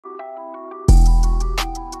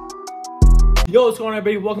Yo, what's going on,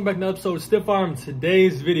 everybody? Welcome back to another episode of Stiff Arm.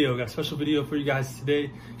 Today's video, got a special video for you guys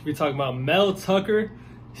today. We're talking about Mel Tucker.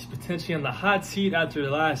 He's potentially on the hot seat after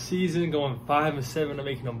the last season, going 5-7 and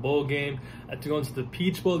making a bowl game after going to the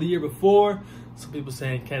Peach Bowl the year before. Some people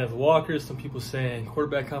saying Kenneth Walker, some people saying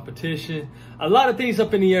quarterback competition. A lot of things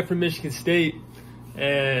up in the air for Michigan State.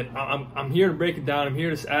 And I'm here to break it down. I'm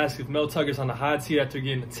here to ask if Mel Tucker's on the hot seat after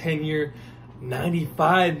getting a 10-year,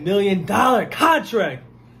 $95 million contract.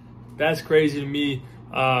 That's crazy to me.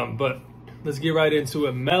 But let's get right into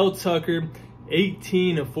it. Mel Tucker,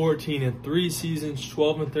 18-14 in 3 seasons,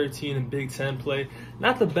 12-13 in Big Ten play.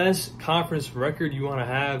 Not the best conference record you want to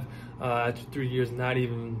have after 3 years, not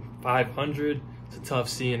even 500. It's a tough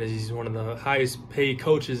scene as he's one of the highest paid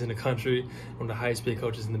coaches in the country, one of the highest paid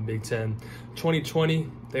coaches in the Big Ten.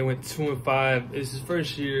 2020, they went 2-5. It's his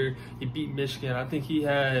first year. He beat Michigan. I think he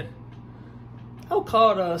had, I'll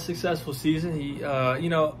call it a successful season. He,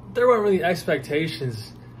 there weren't really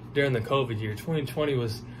expectations during the COVID year. 2020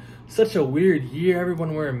 was such a weird year.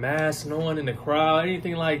 Everyone wearing masks, no one in the crowd,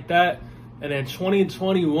 anything like that. And then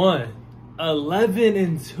 2021,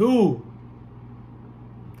 11-2.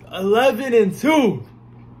 11-2.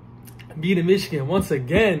 Beating Michigan once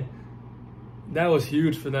again. That was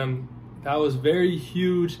huge for them. That was very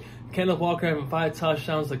huge. Kenneth Walker having 5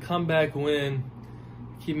 touchdowns, the comeback win.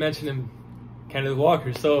 Keep mentioning Kenneth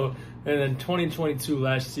Walker. So, and then 2022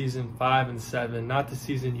 last season, 5-7. Not the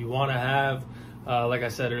season you want to have. Like I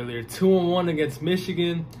said earlier, 2-1 against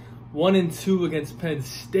Michigan, 1-2 against Penn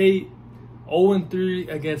State,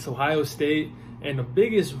 0-3 against Ohio State. And the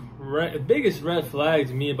biggest red flag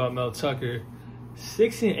to me about Mel Tucker,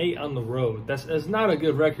 6-8 on the road. That's not a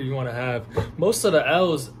good record you want to have. Most of the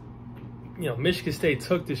L's, Michigan State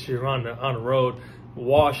took this year on the road.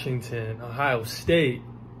 Washington, Ohio State,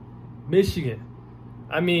 Michigan.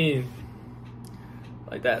 I mean,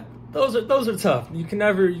 like that. Those are tough. You can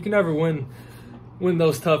never win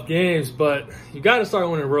those tough games, but you got to start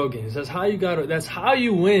winning road games. That's how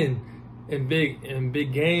you win in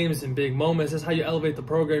big games and big moments. That's how you elevate the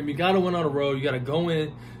program. You got to win on the road. You got to go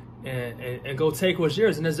in and go take what's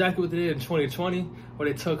yours. And that's exactly what they did in 2020, where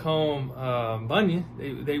they took home Bunyan.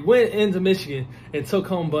 They went into Michigan and took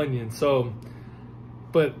home Bunyan. So,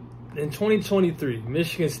 but in 2023,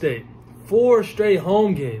 Michigan State, 4 straight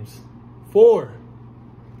home games. 4.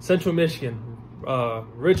 Central Michigan,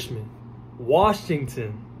 Richmond,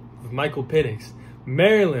 Washington with Michael Penix,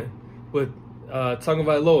 Maryland with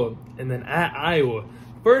Tagovailoa, and then at Iowa.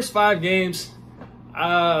 First 5 games,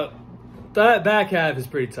 that back half is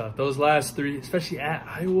pretty tough. Those last 3, especially at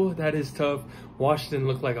Iowa, that is tough. Washington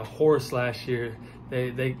looked like a horse last year.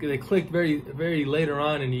 They clicked very, very later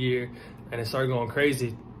on in the year, and it started going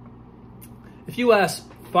crazy. If you ask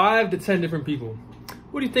 5 to 10 different people,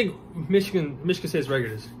 what do you think Michigan State's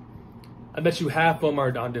record is? I bet you half of them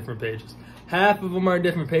are on different pages. Half of them are on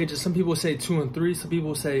different pages. Some people say 2-3. Some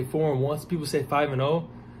people say 4-1. Some people say 5-0.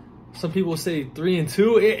 Some people say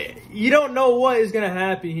 3-2. You don't know what is going to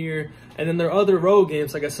happen here. And then there are other road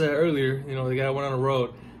games, like I said earlier. They got one on the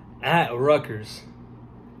road. At Rutgers.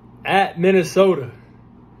 At Minnesota.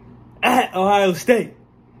 At Ohio State.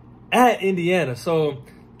 At Indiana. So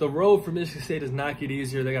the road for Michigan State does not get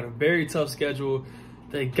easier. They got a very tough schedule.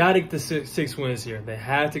 They got to get the 6 wins here. They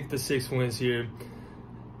have to get the 6 wins here.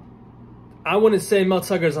 I wouldn't say Mel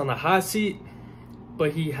Tucker's on the hot seat,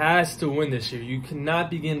 but he has to win this year. You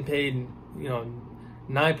cannot be getting paid,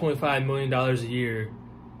 $9.5 million a year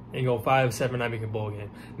and go 5-7 not making a bowl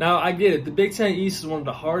game. Now, I get it. The Big Ten East is one of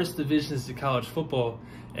the hardest divisions in college football,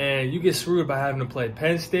 and you get screwed by having to play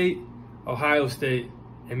Penn State, Ohio State,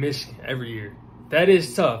 and Michigan every year. That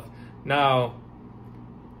is tough. Now,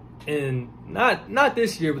 in not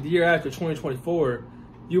this year, but the year after, 2024,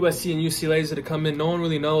 USC and UCLA is going to come in. No one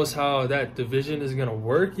really knows how that division is going to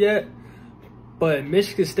work yet. But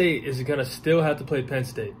Michigan State is going to still have to play Penn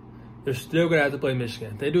State. They're still going to have to play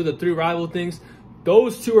Michigan. They do the 3 rival things.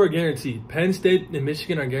 Those 2 are guaranteed. Penn State and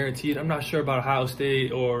Michigan are guaranteed. I'm not sure about Ohio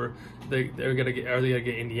State, or are they going to get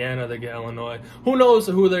Indiana? They get Illinois. Who knows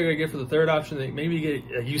who they're going to get for the 3rd option? They maybe get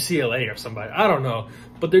UCLA or somebody. I don't know.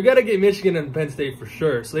 But they're going to get Michigan and Penn State for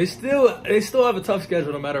sure. So they still have a tough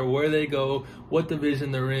schedule no matter where they go, what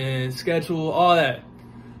division they're in, schedule, all that.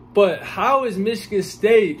 But how is Michigan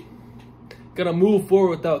State going to move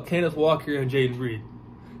forward without Kenneth Walker and Jaden Reed?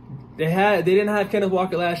 They didn't have Kenneth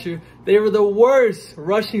Walker last year. They were the worst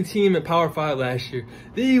rushing team in Power 5 last year.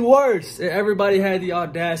 The worst. And everybody had the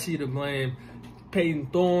audacity to blame Peyton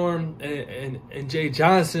Thorne and Jay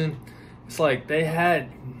Johnson. It's like they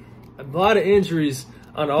had a lot of injuries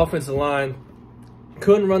on the offensive line.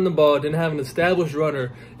 Couldn't run the ball. Didn't have an established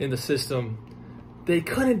runner in the system. They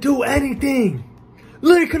couldn't do anything.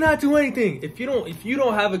 Literally could not do anything. If you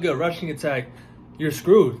don't have a good rushing attack, you're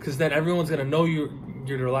screwed. Because then everyone's gonna know you're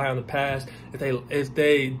to rely on the pass. If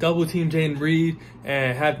they double team Jaden Reed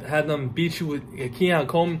and had them beat you with Keon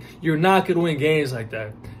Coleman, you're not gonna win games like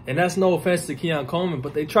that. And that's no offense to Keon Coleman,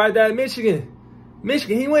 but they tried that in Michigan.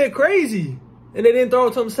 He went crazy, and they didn't throw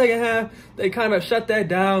it to him the second half. They kind of shut that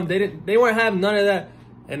down. They weren't having none of that.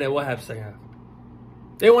 And then what happened second half?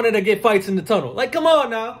 They wanted to get fights in the tunnel. Like, come on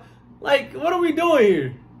now. Like, what are we doing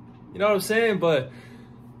here? You know what I'm saying? But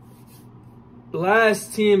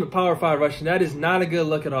last team at Power 5 rushing, that is not a good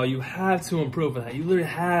look at all. You have to improve on that. You literally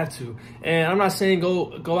have to. And I'm not saying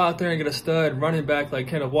go out there and get a stud running back like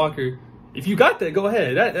Kenneth Walker. If you got that, go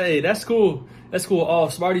ahead. Hey, that's cool. That's cool. All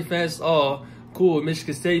Sparty fans, all cool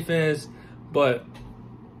Michigan State fans. But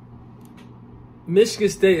Michigan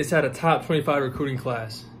State has had a top 25 recruiting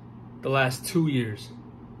class the last 2 years.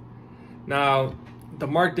 Now, the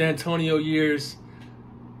Mark D'Antonio years,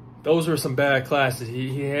 those were some bad classes. He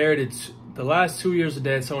inherited the last 2 years of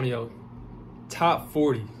D'Antonio, top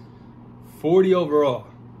 40. 40 overall.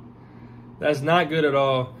 That's not good at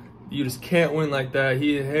all. You just can't win like that.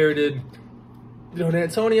 He inherited,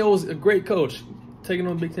 D'Antonio was a great coach. Taking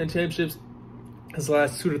on Big Ten championships his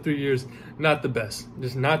last 2 to 3 years, not the best.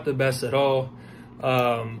 Just not the best at all.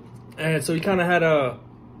 And so he kind of had to,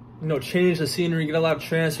 change the scenery, get a lot of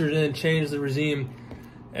transfers in, change the regime.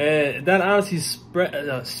 And that honestly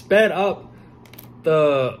sped up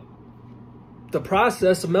the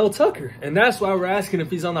process of Mel Tucker. And that's why we're asking if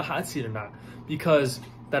he's on the hot seat or not. Because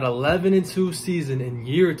that 11-2 season in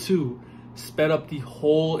year 2 sped up the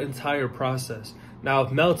whole entire process. Now,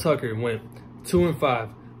 if Mel Tucker went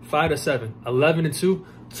 2-5, 5-7, 11-2,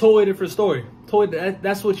 totally different story.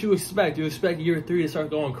 That's what you expect. You expect year 3 to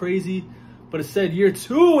start going crazy. But it said year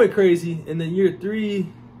 2 went crazy. And then year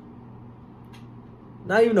 3...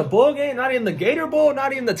 not even a bowl game, not even the Gator Bowl,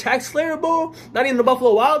 not even the Tax Slayer Bowl, not even the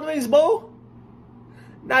Buffalo Wild Wings Bowl,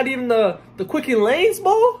 not even the Quicken Lanes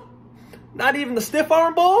Bowl, not even the Stiff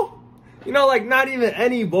Arm Bowl. Not even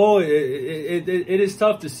any bowl. It is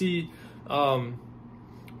tough to see.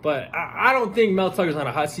 But I don't think Mel Tucker's on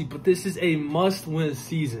a hot seat, but this is a must-win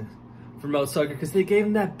season for Mel Tucker because they gave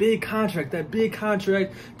him that big contract,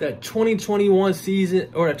 that 2021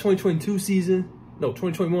 season, or that 2022 season, no,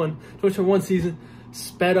 2021 season,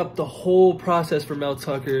 sped up the whole process for Mel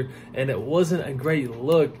Tucker, and it wasn't a great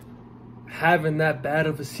look having that bad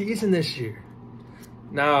of a season this year.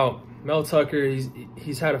 Now, Mel Tucker,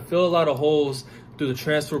 he's had to fill a lot of holes through the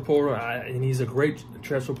transfer portal, and he's a great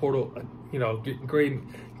transfer portal, great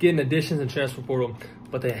getting additions in transfer portal,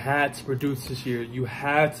 but they had to produce this year. You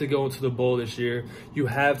had to go into the bowl this year. You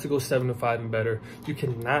have to go 7-5 and better. You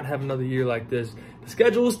cannot have another year like this. The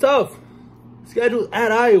schedule is tough. Schedule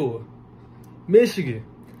at Iowa, Michigan,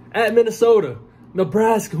 at Minnesota,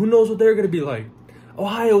 Nebraska. Who knows what they're going to be like?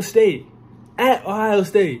 Ohio State, at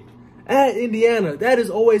Indiana. That is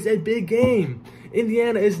always a big game.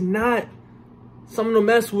 Indiana is not something to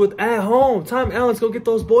mess with at home. Tom Allen's going to get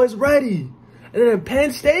those boys ready. And then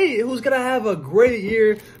Penn State, who's going to have a great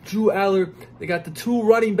year, Drew Aller. They got the 2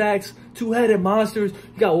 running backs, 2-headed monsters.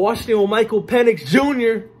 You got Washington with Michael Penix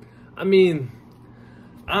Jr. I mean,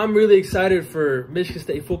 I'm really excited for Michigan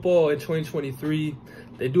State football in 2023.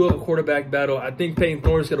 They do have a quarterback battle. I think Peyton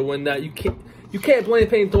Thorne's going to win that. You can't blame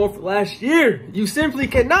Peyton Thorne for last year. You simply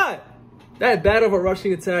cannot. That bad of a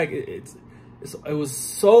rushing attack, it was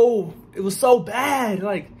so bad.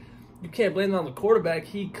 Like, you can't blame it on the quarterback.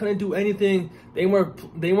 He couldn't do anything. They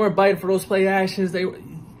weren't biting for those play actions. They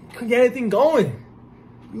couldn't get anything going.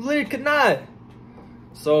 You literally could not.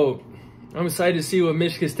 So I'm excited to see what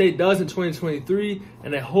Michigan State does in 2023,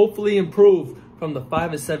 and they hopefully improve from the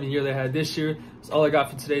 5-7 year they had this year. That's all I got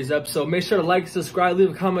for today's episode. Make sure to like, subscribe, leave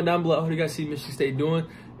a comment down below. How do you guys see Michigan State doing?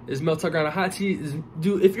 Is Mel Tucker on a hot seat?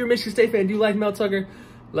 If you're a Michigan State fan, do you like Mel Tucker?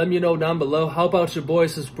 Let me know down below. How about your boy?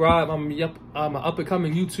 Subscribe. I'm an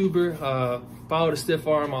up-and-coming YouTuber. Follow the Stiff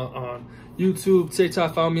Arm on YouTube,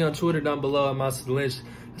 TikTok. Follow me on Twitter down below. I'm Monster Lynch.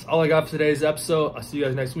 That's all I got for today's episode. I'll see you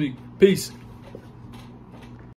guys next week. Peace.